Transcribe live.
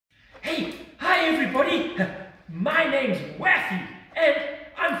Hi everybody, my name's Waffy and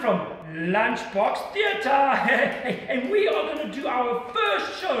I'm from Lunchbox Theatre and we are going to do our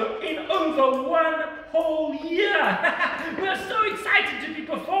first show in over 1 whole year. We're so excited to be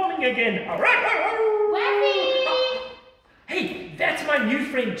performing again. Waffy! Hey, that's my new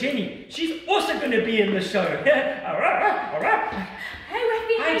friend Jenny. She's also going to be in the show. Hey Waffy!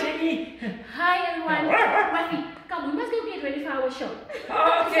 Hi Jenny. Hi everyone! Waffy, come, we must go get ready for our show.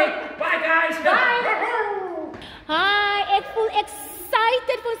 Okay, bye guys. Bye! Hi, ek voel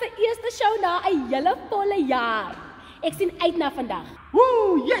excited vir ons eerste show na 'n hele volle jaar. Ek sien uit na vandag.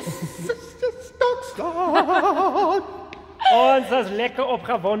 Woo, yes! Ons is lekker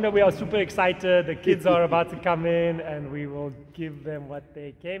opgewonde. We are super excited. The kids are about to come in and we will give them what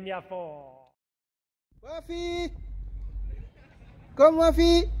they came here for. Waffy! Kom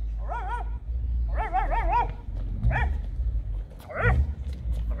Waffy!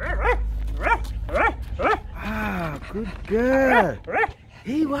 Ah, good girl.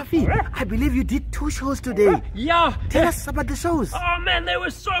 Hey Waffy, I believe you did 2 shows today. Yeah. Tell us about the shows. Oh man, they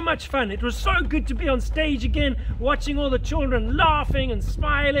were so much fun. It was so good to be on stage again, watching all the children laughing and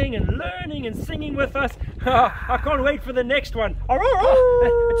smiling and learning and singing with us. I can't wait for the next one. I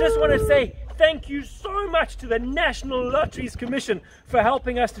just want to say thank you so much to the National Lotteries Commission for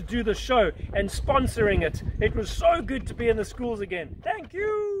helping us to do the show and sponsoring it. It was so good to be in the schools again. Thank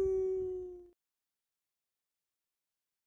you.